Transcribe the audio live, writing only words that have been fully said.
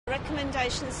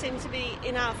recommendations seem to be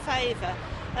in our favour.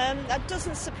 That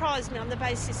doesn't surprise me on the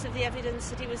basis of the evidence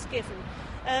that he was given.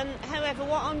 However,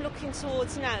 what I'm looking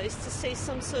towards now is to see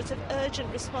some sort of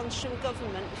urgent response from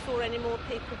government before any more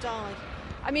people die.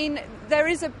 I mean, there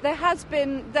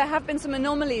have been some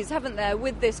anomalies, haven't there,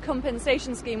 with this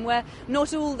compensation scheme where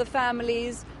not all the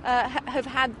families have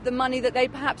had the money that they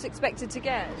perhaps expected to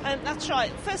get. That's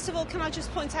right. First of all, can I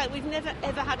just point out we've never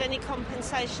ever had any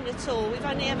compensation at all. We've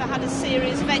only ever had a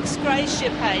series of ex gratia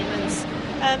payments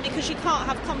because you can't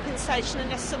have compensation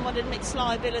unless someone admits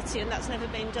liability, and that's never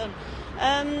been done.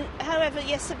 However,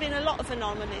 yes, there have been a lot of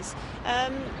anomalies.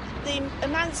 The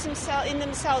amounts in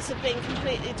themselves have been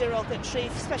completely derogatory,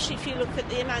 especially if you look at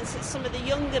the amounts that some of the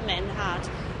younger men had.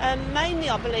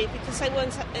 Mainly, I believe, because they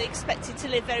weren't expected to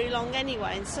live very long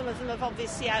anyway, and some of them have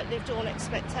obviously outlived all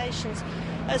expectations.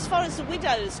 As far as the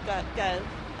widows go,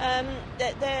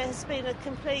 there has been a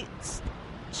completely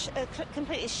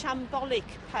shambolic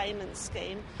payment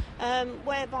scheme,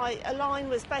 whereby a line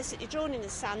was basically drawn in the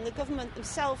sand. The government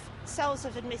themselves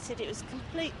have admitted it was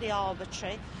completely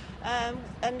arbitrary,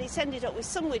 and it's ended up with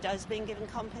some widows being given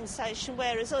compensation,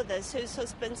 whereas others whose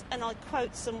husbands, and I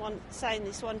quote someone saying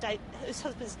this one day, whose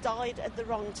husbands died at the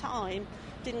wrong time,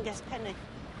 didn't get a penny.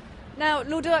 Now,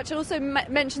 Lord Archer also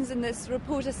mentions in this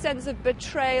report a sense of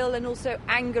betrayal and also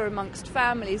anger amongst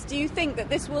families. Do you think that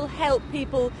this will help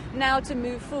people now to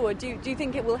move forward? Do you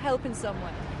think it will help in some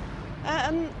way?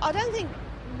 I don't think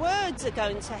words are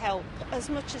going to help as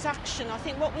much as action. I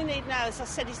think what we need now, as I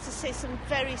said, is to see some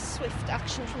very swift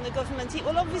action from the government. It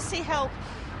will obviously help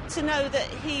to know that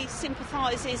he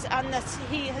sympathises and that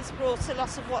he has brought a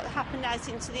lot of what happened out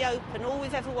into the open. All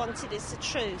we've ever wanted is the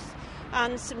truth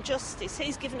and some justice.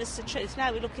 He's given us the truth.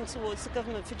 Now we're looking towards the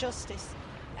government for justice.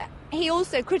 He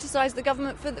also criticised the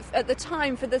government at the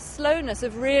time for the slowness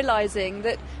of realising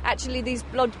that actually these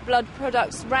blood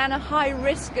products ran a high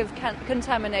risk of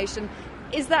contamination.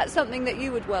 Is that something that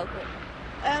you would welcome?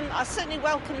 I certainly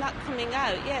welcome that coming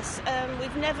out, yes.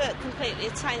 We've never completely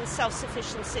attained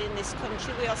self-sufficiency in this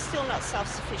country. We are still not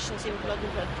self-sufficient in blood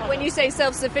and blood products. When you say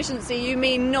self-sufficiency, you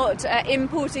mean not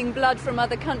importing blood from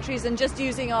other countries and just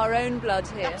using our own blood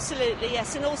here? Absolutely,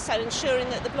 yes, and also ensuring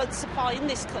that the blood supply in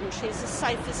this country is as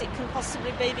safe as it can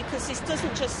possibly be, because this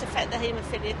doesn't just affect the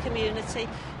haemophilia community,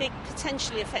 it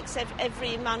potentially affects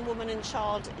every man, woman and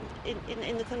child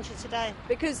in the country today.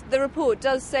 Because the report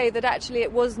does say that actually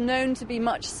it was known to be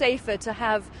much safer to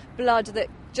have blood that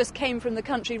just came from the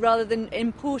country rather than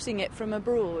importing it from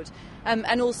abroad.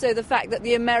 And also the fact that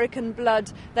the American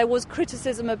blood, there was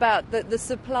criticism about the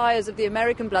suppliers of the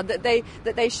American blood, that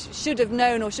they should have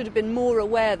known or should have been more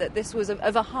aware that this was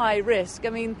of a high risk. I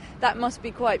mean, that must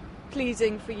be quite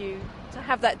pleasing for you to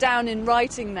have that down in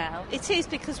writing now. It is,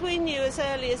 because we knew as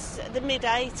early as the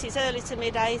mid-80s, early to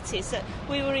mid-80s, that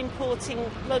we were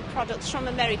importing blood products from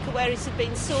America where it had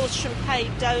been sourced from paid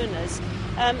donors.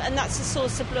 And that's a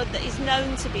source of blood that is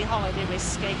known to be highly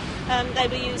risky. They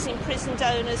were using prison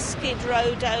donors, Skid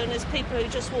Row donors, people who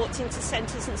just walked into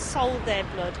centres and sold their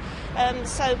blood.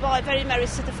 So by very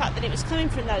merits of the fact that it was coming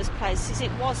from those places,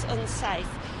 it was unsafe.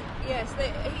 Yes,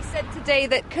 he said today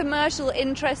that commercial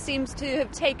interest seems to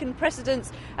have taken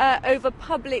precedence over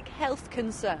public health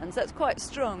concerns. That's quite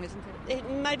strong, isn't it? It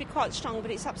may be quite strong,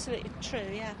 but it's absolutely true,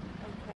 yeah.